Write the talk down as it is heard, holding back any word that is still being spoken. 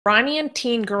Iranian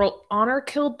teen girl honor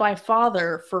killed by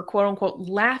father for quote unquote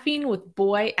laughing with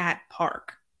boy at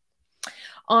park.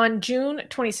 On June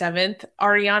 27th,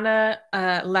 Ariana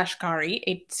Lashkari,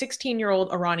 a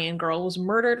 16-year-old Iranian girl, was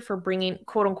murdered for bringing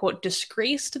quote unquote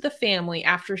disgrace to the family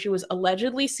after she was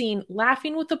allegedly seen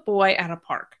laughing with a boy at a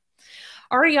park.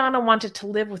 Ariana wanted to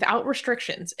live without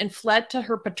restrictions and fled to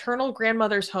her paternal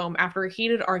grandmother's home after a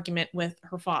heated argument with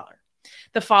her father.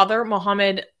 The father,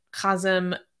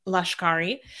 Mohammad-Kazem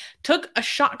Lashkari, took a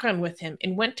shotgun with him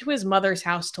and went to his mother's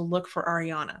house to look for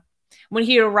Ariana. When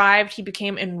he arrived, he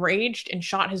became enraged and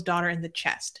shot his daughter in the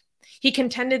chest. He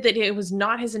contended that it was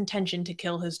not his intention to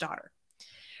kill his daughter.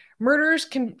 Murders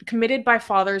committed by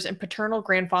fathers and paternal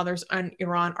grandfathers in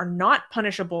Iran are not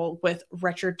punishable with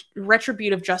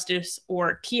retributive justice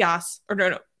or Qisas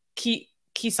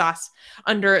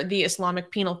under the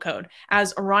Islamic Penal Code,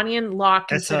 as Iranian law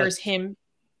considers him.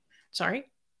 Sorry?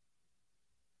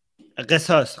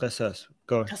 Qisas.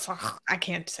 Go. I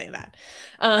can't say that.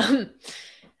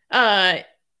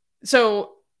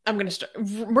 So I'm going to start.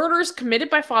 Murders committed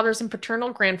by fathers and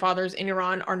paternal grandfathers in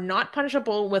Iran are not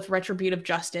punishable with retributive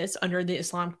justice under the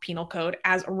Islamic Penal Code,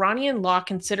 as Iranian law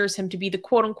considers him to be the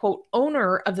quote-unquote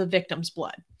owner of the victim's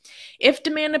blood. If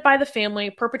demanded by the family,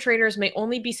 perpetrators may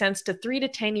only be sentenced to 3 to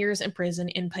 10 years in prison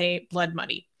and pay blood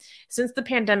money. Since the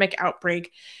pandemic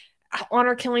outbreak,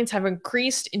 honor killings have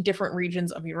increased in different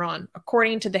regions of Iran.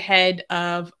 According to the head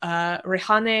of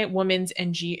Reyhaneh Women's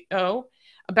NGO,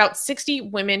 about 60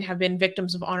 women have been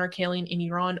victims of honor killing in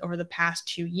Iran over the past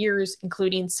 2 years,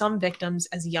 including some victims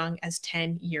as young as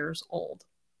 10 years old.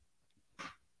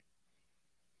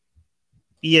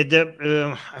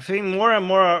 Yeah, I think more and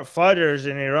more fathers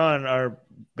in Iran are,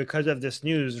 because of this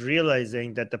news,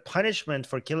 realizing that the punishment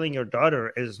for killing your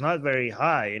daughter is not very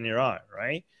high in Iran,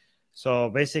 right? So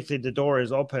basically the door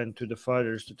is open to the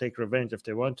fathers to take revenge if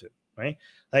they want to, right?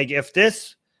 Like if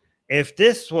this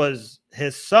was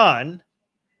his son,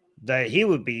 that he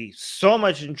would be so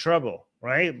much in trouble,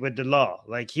 right, with the law.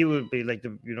 Like he would be like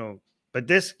but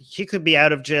he could be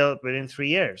out of jail within 3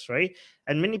 years, right?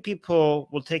 And many people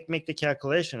will make the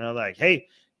calculation of like, hey,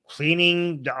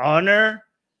 cleaning the honor,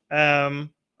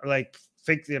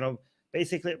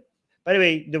 basically. By the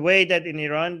way, the way that in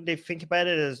Iran they think about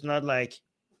it is not like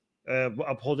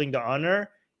upholding the honor,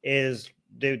 is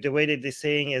the way that they're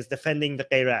saying is defending the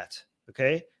qairat,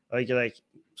 okay?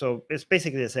 So it's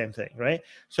basically the same thing, right?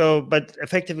 So, but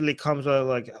effectively comes with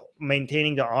like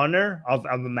maintaining the honor of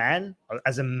a man.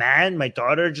 As a man, my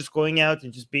daughter just going out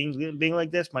and just being like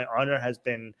this, my honor has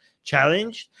been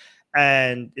challenged.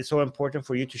 And it's so important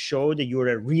for you to show that you're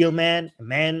a real man, a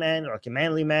man, like a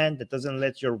manly man that doesn't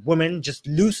let your woman just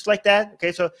loose like that.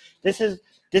 Okay, so this is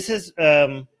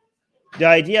the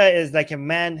idea is like a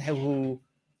man who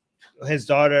his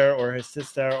daughter or his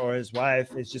sister or his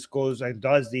wife just goes and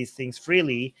does these things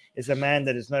freely is a man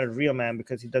that is not a real man,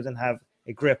 because he doesn't have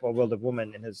a grip over the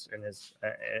woman in his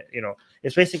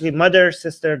it's basically mother,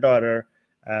 sister, daughter,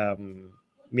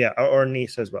 or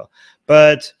niece as well.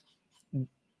 But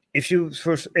if you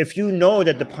know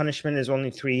that the punishment is only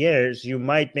 3 years, you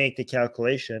might make the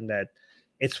calculation that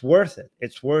it's worth it.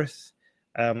 It's worth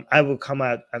I will come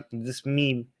out this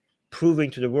meme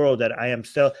proving to the world that I am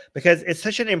still, because it's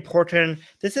such an important,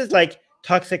 this is like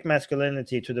toxic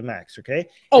masculinity to the max, okay?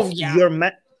 Oh,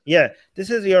 yeah. This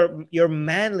is your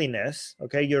manliness,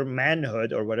 okay? Your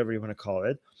manhood, or whatever you want to call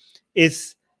it,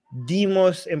 is the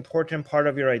most important part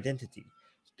of your identity.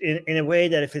 In a way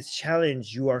that if it's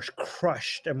challenged, you are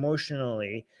crushed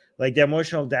emotionally. Like the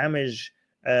emotional damage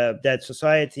that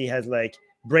society has like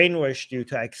brainwashed you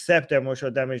to accept the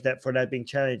emotional damage that for that being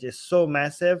challenged is so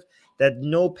massive that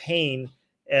no pain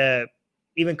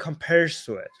even compares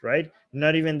to it, right?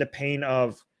 Not even the pain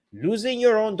of losing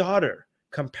your own daughter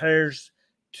compares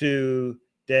to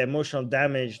the emotional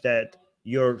damage that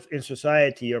in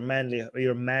society, your manhood,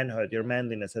 your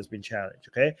manliness has been challenged.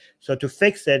 Okay, so to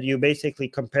fix it, you basically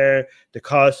compare the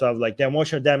cost of like the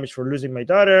emotional damage for losing my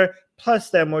daughter plus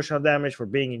the emotional damage for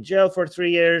being in jail for 3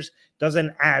 years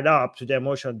doesn't add up to the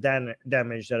emotional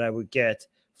damage that I would get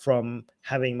from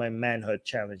having my manhood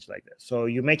challenged like this. So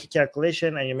you make a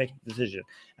calculation and you make a decision.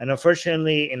 And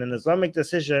unfortunately, in an Islamic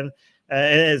decision, in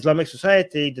an Islamic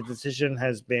society, the decision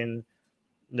has been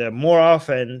more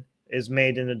often is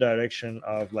made in the direction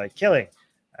of like killing,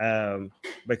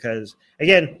 because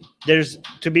again, there's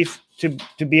to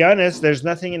be honest, there's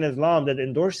nothing in Islam that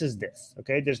endorses this.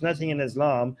 Okay, there's nothing in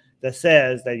Islam that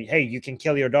says that hey, you can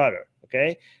kill your daughter.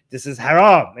 Okay, this is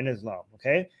haram in Islam.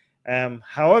 Okay.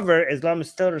 However, Islam is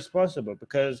still responsible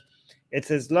because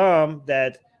it's Islam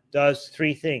that does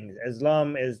 3 things.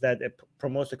 Islam is that it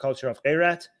promotes the culture of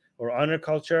qairat or honor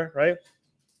culture, right?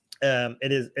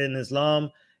 It is in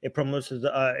Islam. It promotes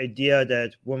the idea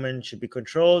that women should be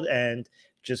controlled, and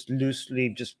just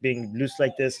being loose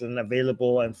like this and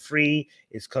available and free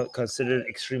is considered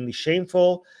extremely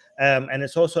shameful. And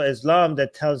it's also Islam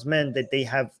that tells men that they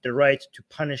have the right to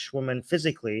punish women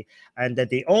physically, and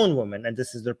that they own women, and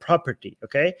this is their property.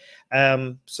 Okay,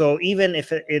 so even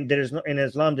if in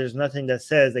Islam there's nothing that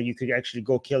says that you could actually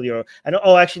go kill your. And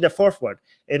actually, the fourth one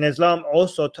in Islam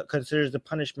also considers the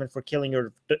punishment for killing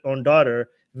your own daughter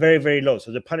very, very low.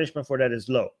 So the punishment for that is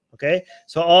low. Okay,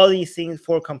 so all these things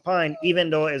four combined,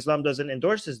 even though Islam doesn't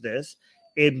endorses this,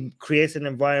 it creates an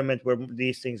environment where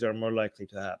these things are more likely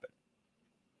to happen.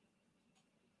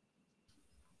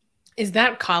 Is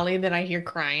that Kali that I hear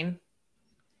crying?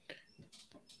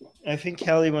 I think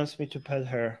Kelly wants me to pet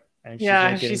her. And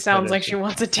yeah, she sounds like she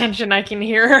wants attention. I can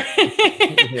hear her.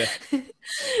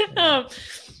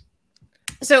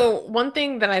 So one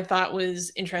thing that I thought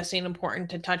was interesting and important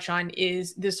to touch on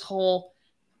is this whole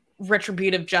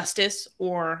retributive justice,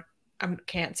 or I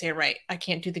can't say it right. I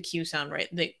can't do the Q sound right.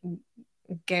 The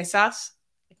Qisas.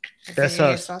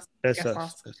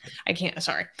 I can't.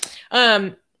 Sorry.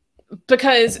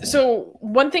 Because so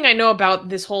one thing I know about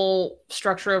this whole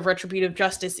structure of retributive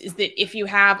justice is that if you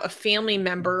have a family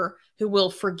member who will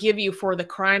forgive you for the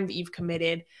crime that you've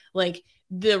committed, like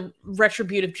the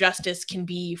retributive justice can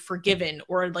be forgiven,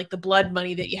 or like the blood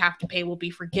money that you have to pay will be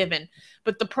forgiven.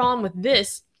 But the problem with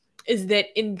this is that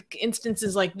in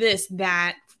instances like this,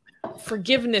 that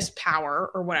forgiveness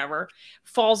power or whatever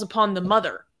falls upon the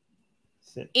mother.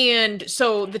 And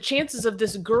so the chances of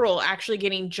this girl actually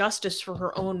getting justice for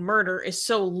her own murder is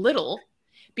so little,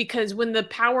 because when the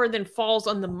power then falls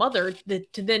on the mother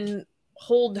to then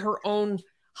hold her own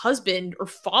husband or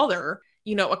father,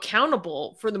 you know,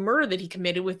 accountable for the murder that he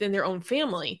committed within their own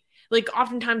family, like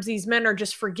oftentimes these men are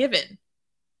just forgiven.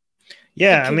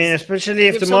 Yeah, I mean, especially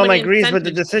if the mom agrees with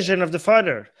the decision of the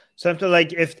father. Something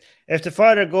like if the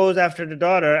father goes after the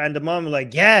daughter and the mom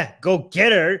like, yeah, go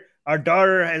get her. Our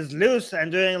daughter is loose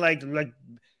and doing like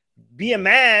be a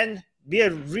man, be a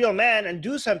real man and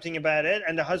do something about it.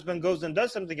 And the husband goes and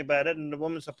does something about it, and the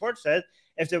woman supports it.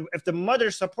 If the mother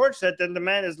supports it, then the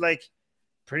man is like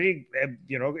pretty,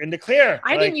 you know, in the clear.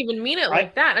 I didn't even mean it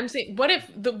like that. I'm saying, what if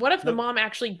the mom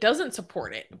actually doesn't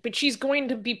support it, but she's going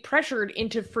to be pressured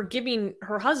into forgiving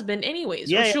her husband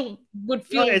anyways, or she would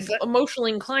feel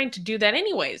emotionally inclined to do that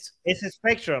anyways. It's a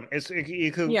spectrum.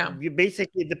 You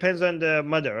basically, it depends on the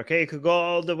mother. Okay, it could go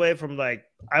all the way from like,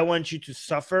 I want you to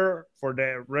suffer for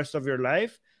the rest of your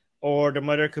life, or the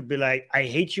mother could be like, I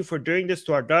hate you for doing this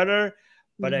to our daughter,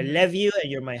 but I love you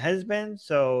and you're my husband,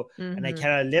 so and I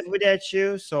cannot live without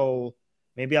you, so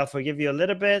maybe I'll forgive you a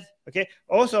little bit. Okay.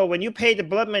 Also, when you pay the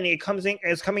blood money,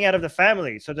 it's coming out of the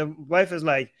family. So the wife is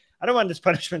like, I don't want this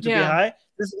punishment to be high.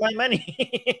 This is my money,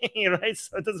 right?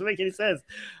 So it doesn't make any sense,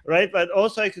 right? But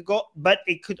also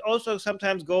it could also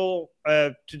sometimes go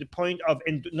to the point of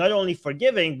not only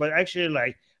forgiving, but actually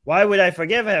like, why would I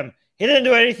forgive him? He didn't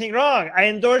do anything wrong. I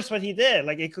endorse what he did.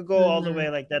 Like it could go all the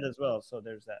way like that as well. So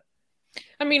there's that.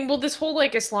 I mean, well, this whole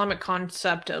like Islamic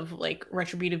concept of like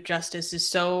retributive justice is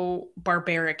so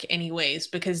barbaric anyways,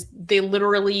 because they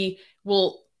literally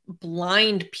will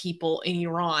blind people in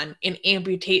Iran and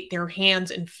amputate their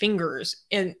hands and fingers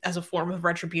as a form of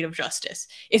retributive justice.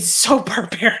 It's so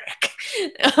barbaric.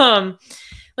 So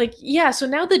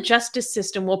now the justice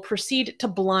system will proceed to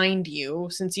blind you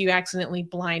since you accidentally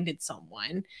blinded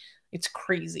someone. It's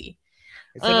crazy.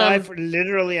 It's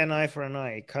literally an eye for an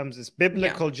eye. It's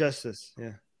biblical justice.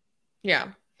 Yeah.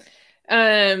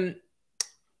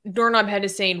 Doorknob Head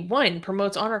is saying 1,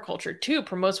 promotes honor culture. 2,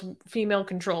 promotes female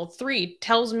control. 3,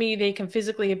 tells me they can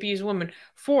physically abuse women.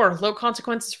 4, low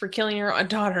consequences for killing your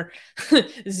daughter.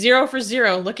 0 for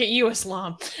 0. Look at you,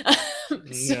 Islam.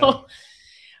 Okay.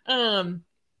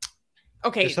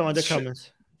 There's some other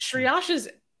comments. Shriyash is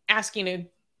asking a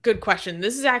good question.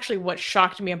 This is actually what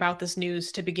shocked me about this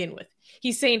news to begin with.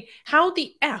 He's saying, how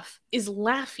the F is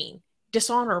laughing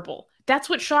dishonorable? That's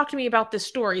what shocked me about this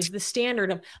story, is the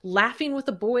standard of laughing with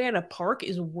a boy at a park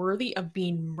is worthy of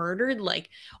being murdered. Like,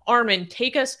 Armin,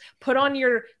 put on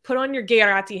your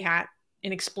Gayrati hat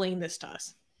and explain this to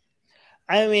us.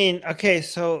 I mean,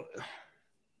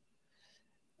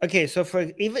 so for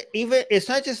even it's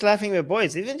not just laughing with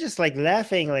boys, even just like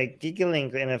laughing, like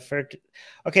giggling in a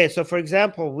okay, so for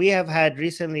example, we have had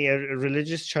recently a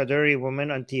religious Chaduri woman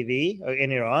on TV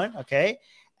in Iran, okay,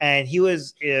 and he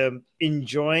was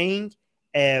enjoying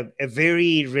a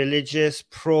very religious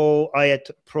pro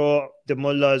the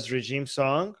mullah's regime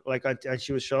song, like, and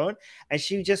she was shown, and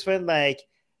she just went like,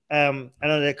 I don't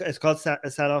know, it's called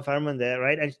Salam Farman there,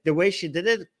 right? And the way she did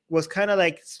it was kind of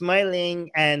like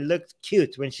smiling and looked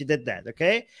cute when she did that.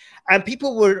 Okay. And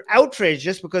people were outraged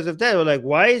just because of that. They were like,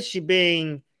 why is she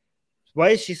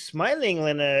smiling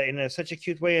in such a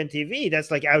cute way on TV?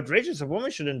 That's like outrageous. A woman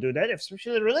shouldn't do that,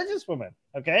 especially a religious woman.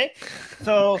 Okay,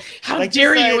 so how like,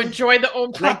 dare you enjoy the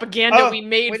own propaganda we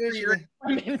made for your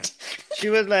government? She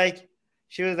was like,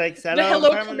 the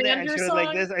Hello Commander and she was song?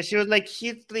 like this, and she was like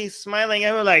cutely smiling.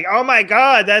 And we're like, oh my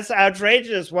god, that's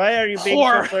outrageous. Why are you being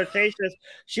so flirtatious?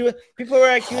 People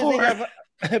were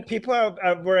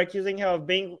accusing her of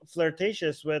being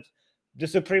flirtatious with the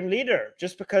supreme leader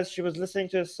just because she was listening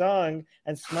to a song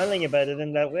and smiling about it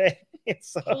in that way.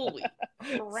 Holy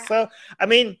crap. So I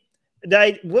mean,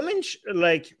 the women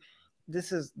like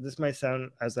this might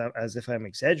sound as if I'm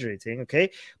exaggerating,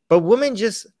 okay, but women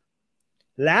just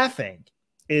laughing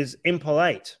is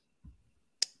impolite.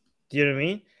 Do you know what I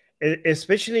mean?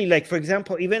 Especially, like, for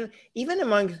example, even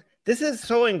among, this is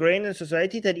so ingrained in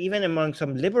society that even among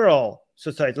some liberal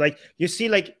society, like you see,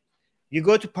 like you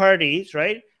go to parties,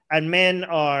 right? And men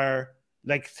are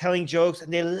like telling jokes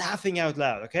and they're laughing out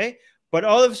loud, okay? But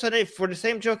all of a sudden, for the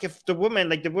same joke, if the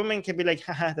woman can be like,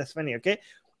 haha, that's funny, okay?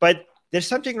 But there's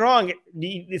something wrong.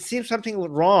 It seems something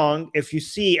wrong if you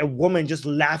see a woman just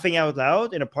laughing out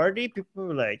loud in a party.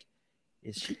 People are like,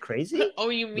 is she crazy? Oh,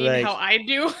 you mean like, how I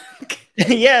do?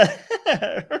 Yeah,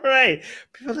 right.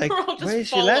 People are like, why is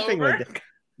she laughing like that?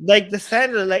 Like the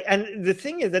standard, like, and the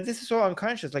thing is that this is so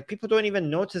unconscious. Like people don't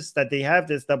even notice that they have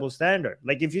this double standard.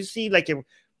 Like if you see like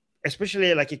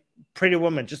especially like a pretty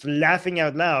woman just laughing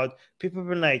out loud, people have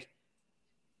been like,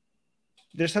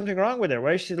 there's something wrong with her.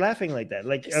 Why is she laughing like that?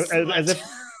 Like as if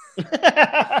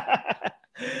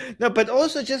no, but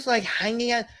also just like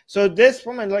hanging out. So this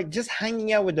woman, like just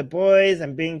hanging out with the boys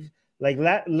and being like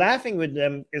laughing with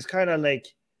them is kind of like,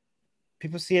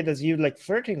 people see it as you like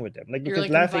flirting with them, like you're because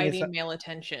like laughing inviting is male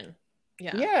attention.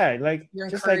 Yeah, like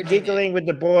just like giggling with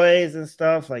the boys and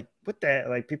stuff. Like what the,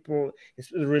 like people,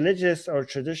 religious or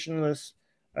traditionalist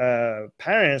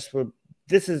parents would.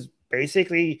 This is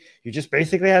basically, you just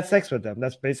basically had sex with them.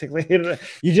 That's basically it.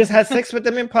 You just had sex with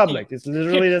them in public. It's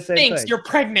literally the same thing. You're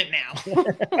pregnant now.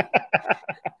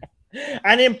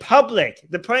 And in public,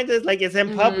 the point is like it's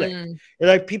in public.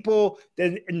 Like people,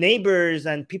 the neighbors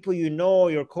and people you know,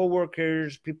 your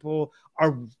coworkers, people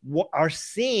are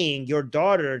seeing your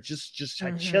daughter just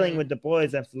chilling with the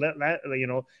boys and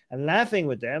and laughing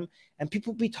with them. And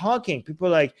people be talking. People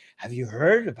like, have you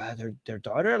heard about their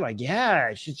daughter? Like,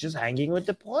 yeah, she's just hanging with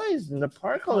the boys in the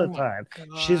park all the time.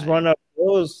 She's one of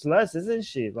those sluts, isn't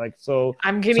she? Like, so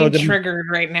I'm getting triggered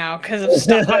right now because of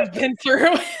stuff I've been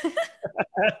through.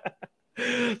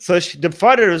 So the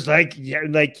father is like, yeah,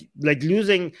 like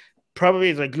losing,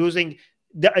 probably like losing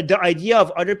the idea of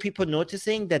other people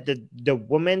noticing that the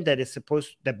woman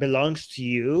that belongs to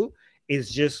you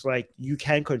is just like, you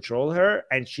can't control her,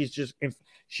 and she's just,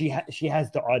 she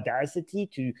has the audacity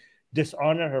to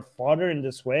dishonor her father in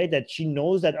this way, that she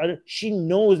knows that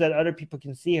other people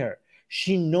can see her.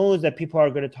 She knows that people are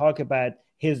going to talk about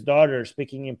his daughter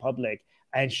speaking in public,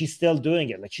 and she's still doing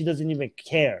it. Like she doesn't even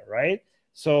care, right?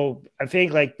 So I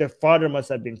think like the father must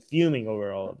have been fuming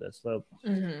over all of this. So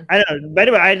I don't know. By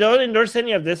the way, I don't endorse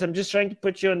any of this. I'm just trying to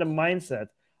put you in the mindset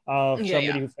of somebody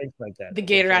who thinks like that. The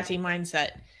Gatorati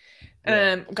mindset.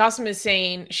 Gossam is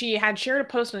saying she had shared a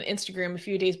post on Instagram a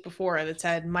few days before that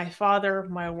said, "My father,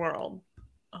 my world."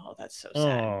 Oh, that's so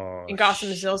sad. And Gossam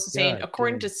is also saying,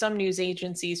 according to some news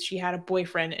agencies, she had a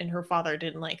boyfriend and her father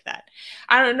didn't like that.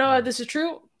 I don't know if this is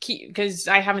true because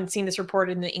I haven't seen this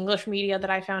reported in the English media that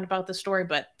I found about the story,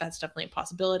 but that's definitely a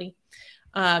possibility.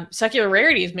 Secular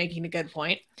Rarity is making a good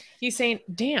point. He's saying,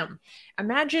 damn,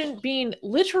 imagine being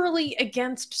literally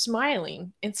against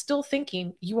smiling and still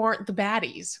thinking you aren't the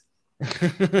baddies.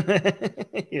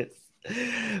 Yes.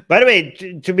 By the way,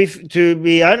 to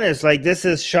be honest, like this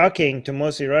is shocking to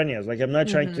most Iranians. Like I'm not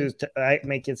trying to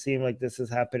make it seem like this is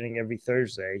happening every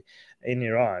Thursday in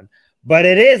Iran, but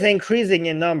it is increasing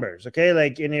in numbers. Okay,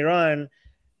 like in Iran,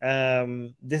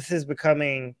 this is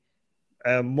becoming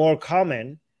more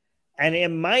common, and it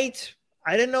might,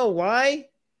 I don't know why,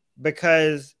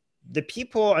 because the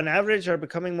people on average are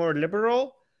becoming more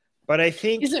liberal. But I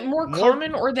think, is it more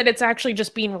common, or that it's actually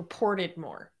just being reported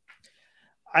more?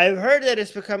 I've heard that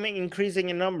it's becoming increasing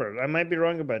in number. I might be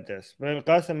wrong about this. But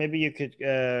Qasim, maybe you could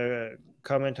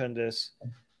comment on this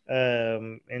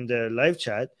in the live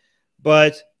chat.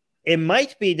 But it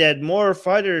might be that more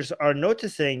fathers are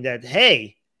noticing that,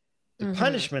 hey, the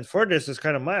punishment for this is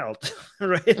kind of mild,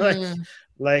 right?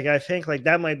 Like I think like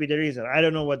that might be the reason. I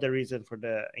don't know what the reason for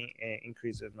the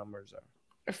increase in numbers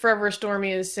are. Forever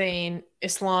Stormy is saying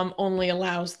Islam only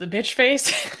allows the bitch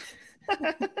face.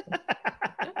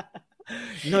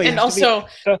 No, and also,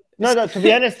 no. To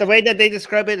be honest, the way that they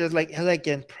describe it is like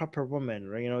elegant, proper woman,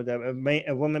 right? You know,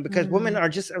 a woman, because women are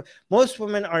just most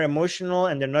women are emotional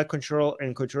and they're not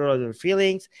in control of their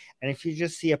feelings. And if you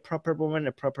just see a proper woman,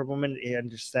 it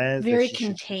understands very that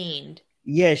contained.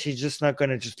 Yeah, she's just not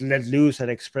gonna just let loose and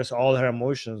express all her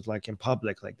emotions like in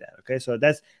public like that. Okay, so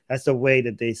that's the way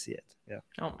that they see it. Yeah.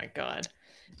 Oh my god.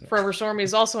 Forever Stormy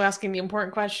is also asking the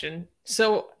important question.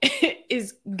 So,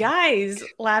 is guys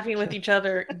laughing with each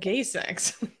other gay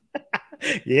sex?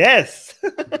 Yes.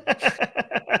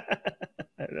 I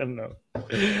don't know.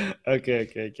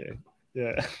 Okay.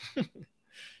 Yeah.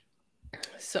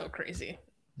 So crazy.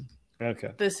 Okay.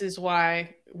 This is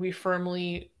why we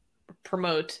firmly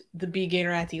promote the Be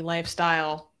Gayerati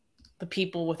lifestyle, the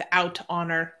people without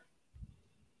honor.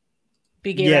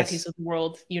 Be Gayeratis of the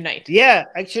world, unite. Yeah,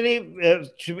 actually,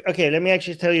 okay, let me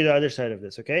actually tell you the other side of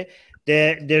this, okay?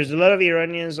 There's a lot of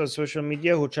Iranians on social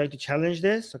media who try to challenge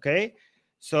this, okay?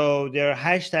 So there are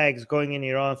hashtags going in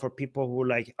Iran for people who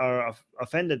like are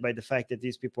offended by the fact that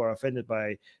these people are offended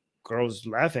by girls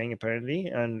laughing, apparently.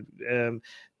 And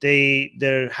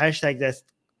their hashtag that's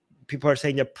people are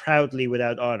saying they're proudly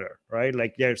without honor, right?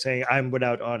 Like they're saying I'm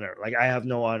without honor, like I have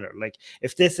no honor. Like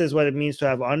if this is what it means to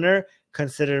have honor,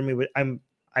 consider me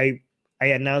I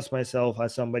announce myself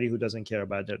as somebody who doesn't care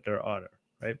about their honor,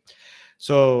 right?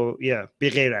 So yeah,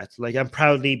 bigirat, like I'm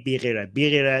proudly bigirat.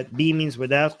 Bigirat, bi means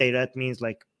without, ghirat means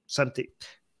like something.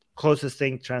 Closest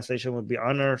thing translation would be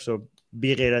honor. So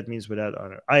bigirat means without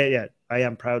honor. I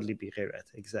am proudly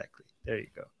bigirat. Exactly. There you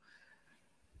go.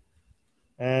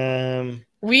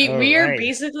 We are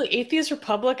basically Atheist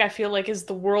Republic. I feel like is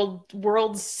the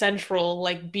world's central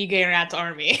like Be Gayrat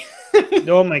army.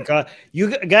 Oh my god,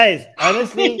 you guys!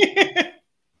 Honestly,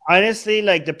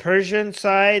 like the Persian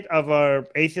side of our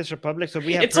Atheist Republic. So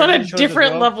we have it's Persian on a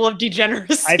different level of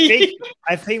degeneracy.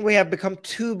 I think we have become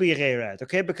too Be Gayrat,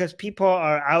 okay? Because people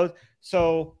are out.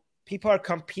 So people are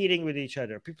competing with each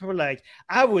other. People are like,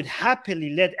 I would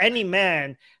happily let any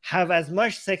man have as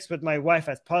much sex with my wife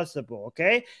as possible,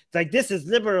 okay? Like, this is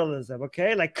liberalism,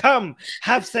 okay? Like, come,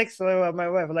 have sex with my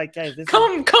wife. Like, guys,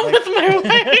 come with my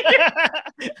wife.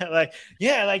 Like,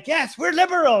 yeah, like, yes, we're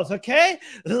liberals, okay?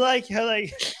 Like,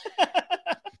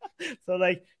 so,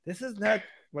 like, this is not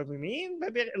what we mean,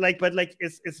 but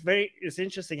it's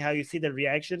interesting how you see the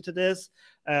reaction to this.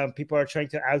 People are trying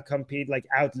to outcompete, like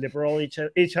out liberal each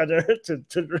other to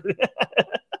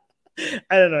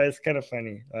I don't know, it's kind of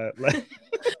funny. I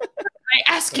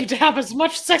ask you to have as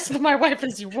much sex with my wife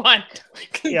as you want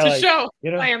yeah, to like, show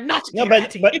you know, I am not. No,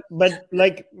 but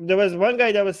like there was one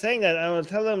guy that was saying that I will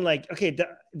tell him like, okay,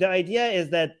 the idea is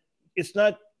that it's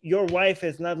not your wife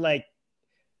is not like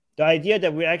the idea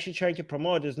that we're actually trying to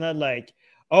promote is not like,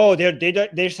 oh,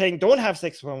 they're saying don't have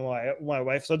sex with my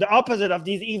wife. So the opposite of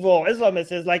these evil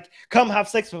Islamists is like, come have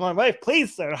sex with my wife,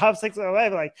 please, sir, have sex with my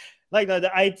wife. Like no,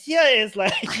 the idea is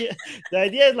like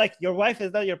your wife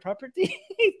is not your property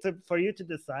for you to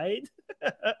decide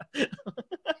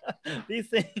these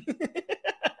things.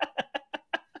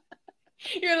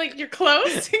 You're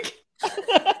close.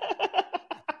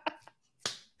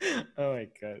 Oh my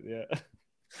god, yeah.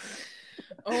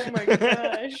 Oh my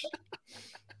gosh.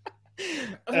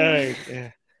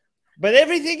 Yeah. But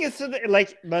everything is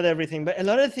like not everything, but a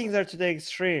lot of things are to the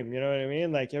extreme. You know what I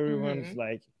mean? Like everyone's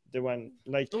like the one,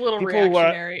 like a little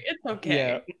reactionary. It's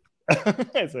okay. Yeah,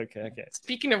 it's okay. Okay.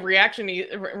 Speaking of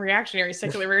reactionary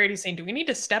secularity, saying, do we need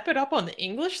to step it up on the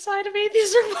English side of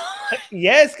atheism?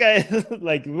 Yes, guys.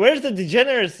 Like, where's the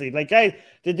degeneracy? Like, guys,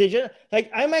 like,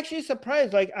 I'm actually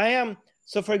surprised. Like, I am.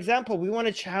 So, for example, we want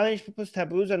to challenge people's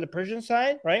taboos on the Persian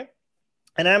side, right?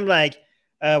 And I'm like,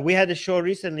 we had a show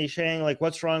recently saying like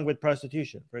what's wrong with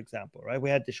prostitution, for example, right? We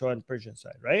had the show on the Persian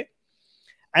side, right?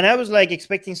 And I was like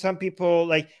expecting some people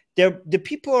like the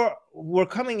people were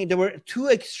coming in, they were too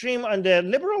extreme on the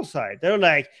liberal side. They're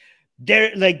like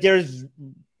there's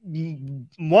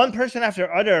one person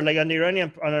after other, like on the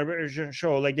Iranian on a Persian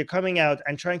show, like they're coming out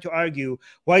and trying to argue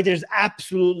why there's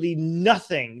absolutely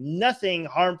nothing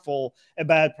harmful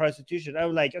about prostitution.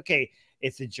 I'm like, okay,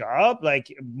 it's a job.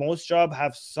 Like most jobs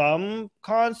have some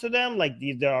cons to them. Like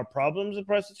there are problems with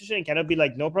prostitution. It cannot be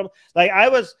like no problem. Like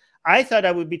I thought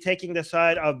I would be taking the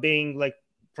side of being like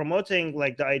promoting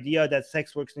like the idea that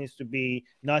sex work needs to be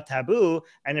not taboo,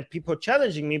 and then people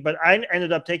challenging me, but I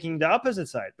ended up taking the opposite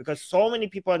side because so many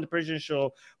people on the Persian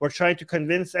show were trying to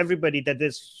convince everybody that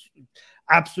there's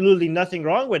absolutely nothing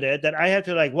wrong with it, that I have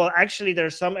to like, well, actually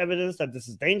there's some evidence that this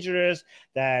is dangerous,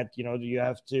 that, you know, you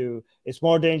have to, it's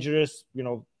more dangerous, you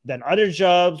know, than other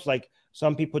jobs. Like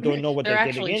Some people don't know what there they're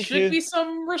getting actually into. should be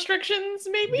some restrictions,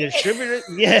 maybe. There should be,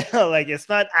 yeah, like it's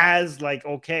not as like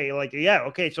okay, like yeah,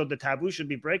 okay, so the taboo should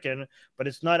be breaking, but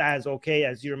it's not as okay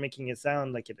as you're making it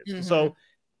sound like it is.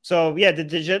 So yeah, the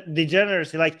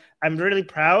degeneracy, like I'm really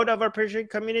proud of our Persian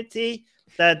community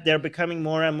that they're becoming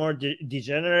more and more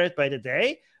degenerate by the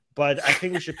day. But I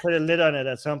think we should put a lid on it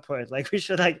at some point. Like we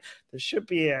should, like there should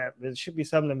be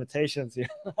some limitations here.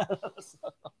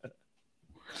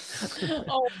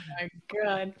 Oh my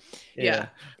god! Yeah.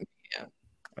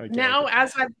 Okay, now,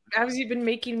 as you've been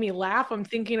making me laugh, I'm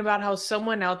thinking about how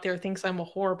someone out there thinks I'm a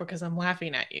whore because I'm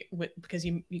laughing at you because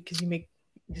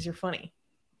you're funny.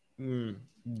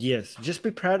 Yes, just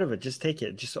be proud of it. Just take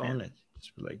it. Just own it.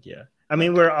 Just be like, yeah. I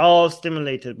mean, we're all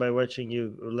stimulated by watching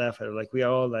you laugh at it. Like we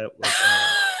all like.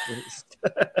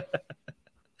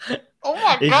 Oh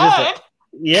my god!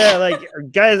 Yeah, like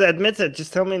guys, admit it.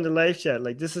 Just tell me in the live chat.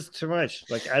 Like this is too much.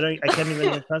 Like I can't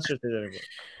even concentrate anymore.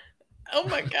 Oh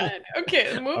my god.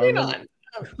 Okay, moving on.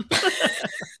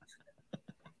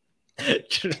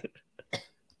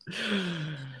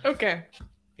 Okay.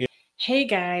 Yeah. Hey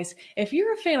guys, if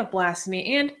you're a fan of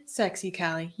blasphemy and sexy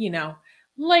Callie,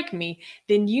 like me,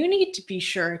 then you need to be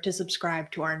sure to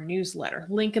subscribe to our newsletter.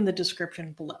 Link in the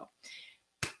description below.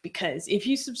 Because if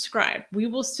you subscribe, we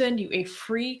will send you a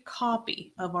free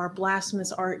copy of our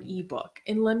Blasphemous Art ebook.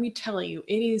 And let me tell you,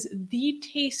 it is the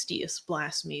tastiest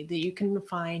blasphemy that you can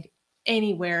find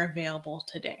anywhere available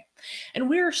today. And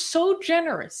we're so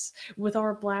generous with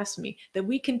our blasphemy that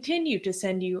we continue to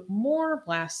send you more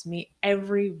blasphemy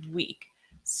every week.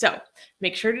 So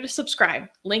make sure to subscribe.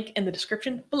 Link in the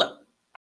description below.